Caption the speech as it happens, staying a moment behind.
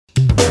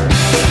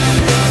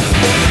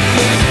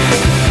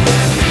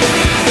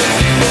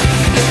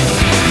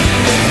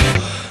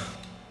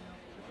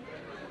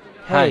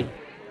Hey.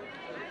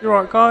 You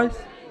alright, guys?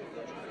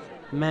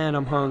 Man,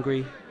 I'm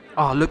hungry.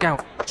 Oh, look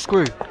out.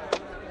 Screw.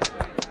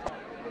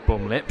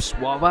 Bum lips,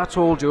 what have I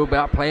told you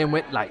about playing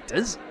with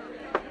lighters?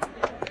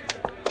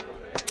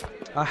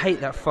 I hate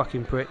that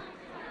fucking prick.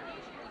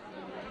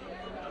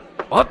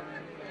 What?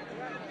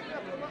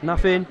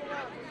 Nothing.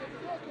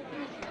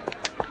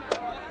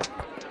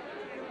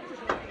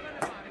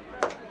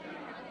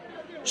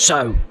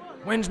 So,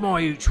 when's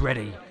my hooch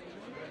ready?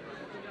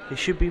 It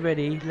should be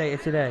ready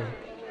later today.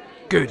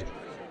 Good.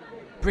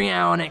 Bring it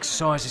out on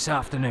exercise this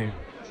afternoon.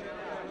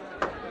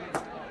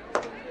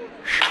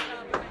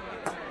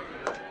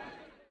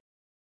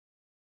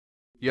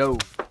 Yo.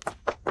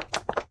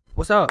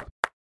 What's up?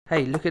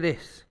 Hey, look at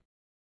this.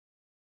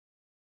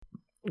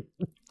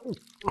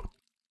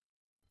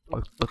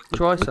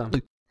 Try some.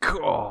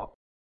 God.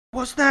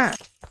 What's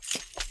that?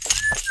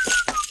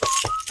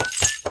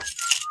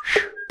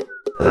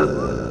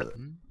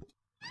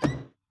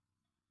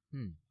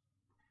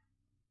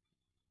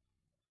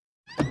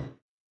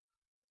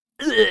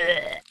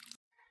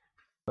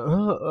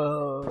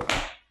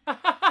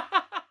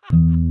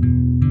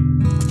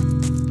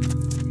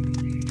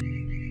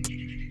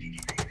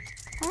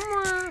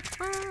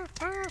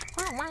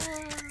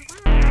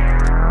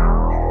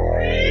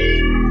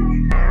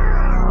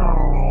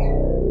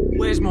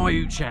 Where's my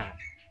hooch at?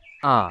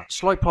 Ah,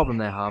 slight problem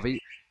there, Harvey.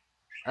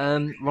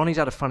 Ronnie's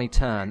had a funny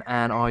turn,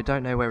 and I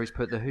don't know where he's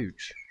put the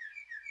hooch.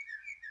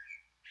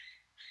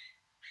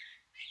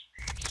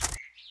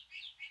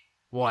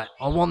 Right,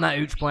 I want that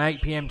hooch by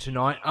 8 PM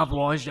tonight,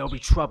 otherwise there'll be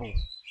trouble.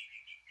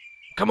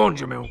 Come on,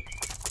 Jamil.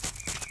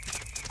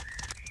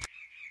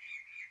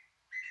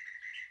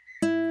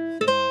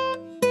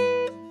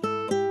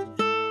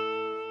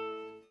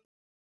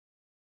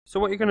 So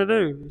what are you gonna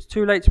do? It's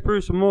too late to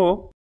brew some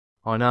more.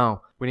 I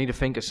know. We need to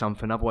think of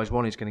something, otherwise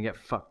Ronnie's gonna get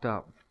fucked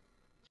up.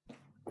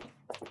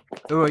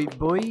 Alright,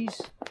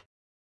 boys.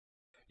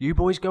 You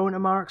boys going to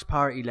Mark's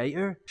party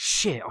later?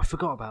 Shit, I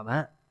forgot about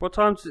that. What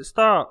time does it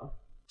start?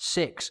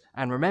 6.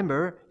 And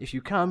remember, if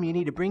you come, you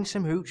need to bring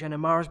some hooch and a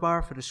Mars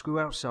bar for the screw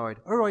outside.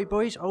 Alright,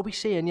 boys, I'll be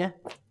seeing ya.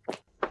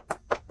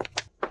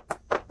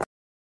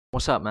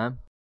 What's up, man?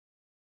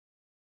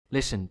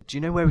 Listen, do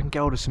you know where we can get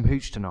hold of some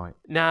hooch tonight?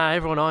 Nah,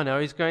 everyone I know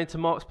is going to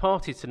Mark's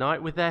party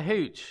tonight with their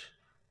hooch.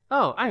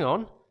 Oh, hang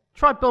on.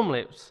 Try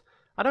Bumlips.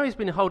 I know he's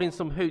been holding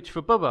some hooch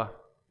for Bubba.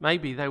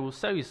 Maybe they will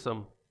sell you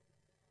some.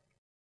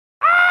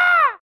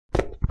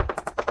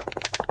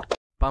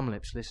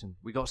 Bumlips, listen,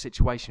 we got a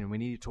situation and we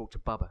need to talk to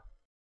Bubba.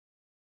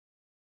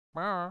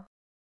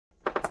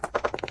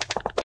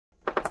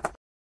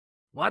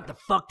 What the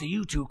fuck do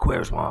you two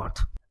queers want?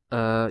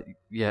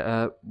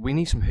 We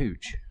need some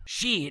hooch.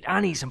 Shit,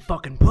 I need some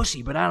fucking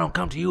pussy, but I don't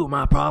come to you with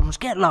my problems.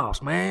 Get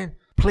lost, man.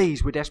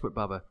 Please, we're desperate,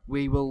 Bubba.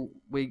 We'll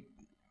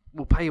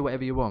pay you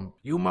whatever you want.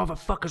 You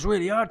motherfuckers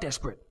really are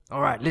desperate.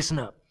 Alright, listen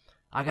up.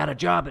 I got a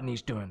job that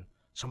needs doing.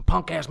 Some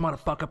punk-ass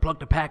motherfucker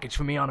plugged a package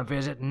for me on a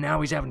visit, and now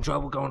he's having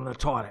trouble going to the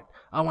toilet.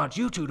 I want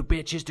you two, the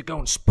bitches, to go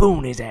and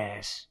spoon his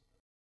ass.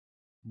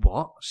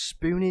 What?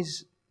 Spoon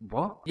his...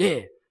 what?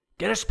 Yeah.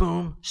 Get a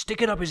spoon,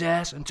 stick it up his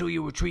ass until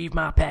you retrieve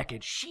my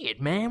package.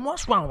 Shit, man,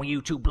 what's wrong with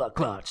you two blood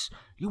clots?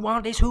 You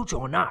want this hooch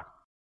or not?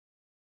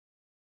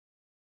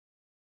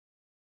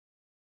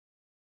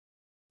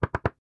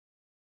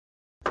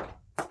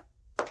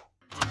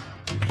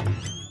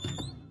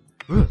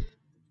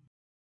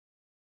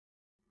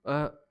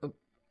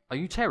 Are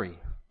you Terry?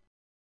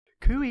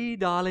 Cooey,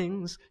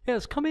 darlings.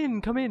 Yes, come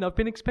in. I've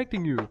been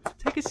expecting you.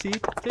 Take a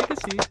seat.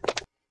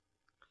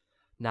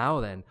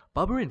 Now then,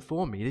 Bubba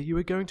informed me that you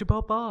were going to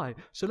pop by,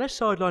 so let's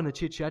sideline the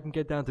chit-chat and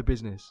get down to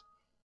business.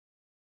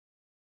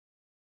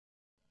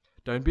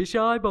 Don't be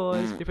shy,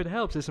 boys. If it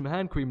helps, there's some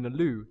hand cream in the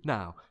loo.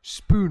 Now,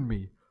 spoon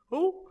me.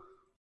 Oh!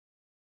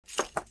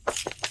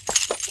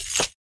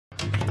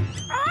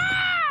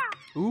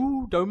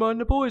 Ooh, don't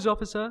mind the boys,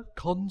 officer.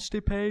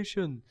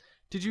 Constipation.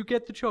 Did you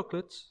get the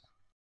chocolates?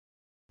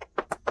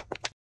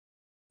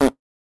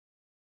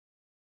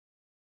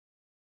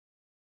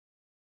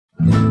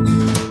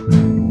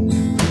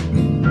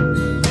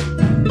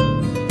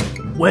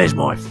 Where's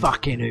my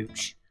fucking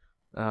hooch?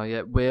 Oh,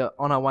 yeah, we're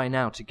on our way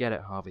now to get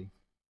it, Harvey.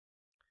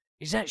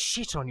 Is that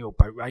shit on your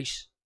boat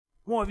race?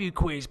 What have you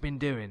queers been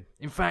doing?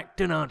 In fact,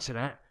 don't answer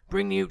that.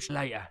 Bring the hooch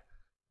later.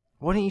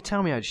 Why didn't you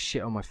tell me I had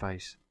shit on my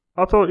face?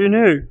 I thought you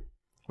knew.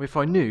 If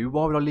I knew,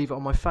 why would I leave it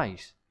on my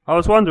face? I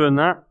was wondering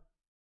that.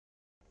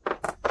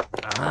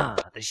 Ah,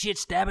 the shit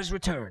stabber's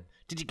return.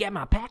 Did you get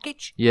my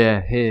package?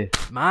 Yeah, here.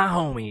 My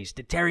homies,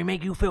 did Terry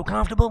make you feel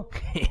comfortable?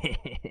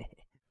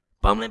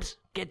 Bumlips,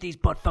 get these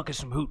buttfuckers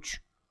some hooch.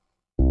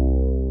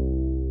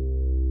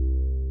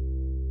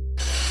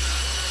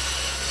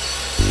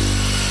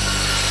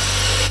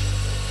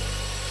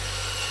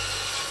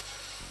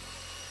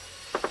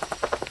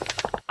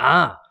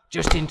 Ah,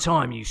 just in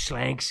time, you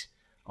slags.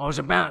 I was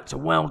about to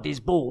weld his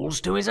balls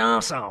to his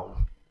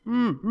arsehole.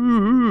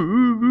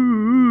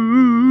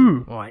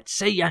 Alright,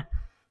 see ya.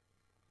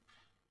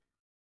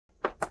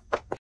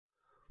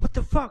 What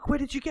the fuck? Where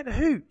did you get the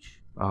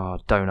hooch? Oh,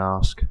 don't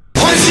ask.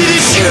 I see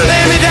this shit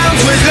lay me down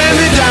to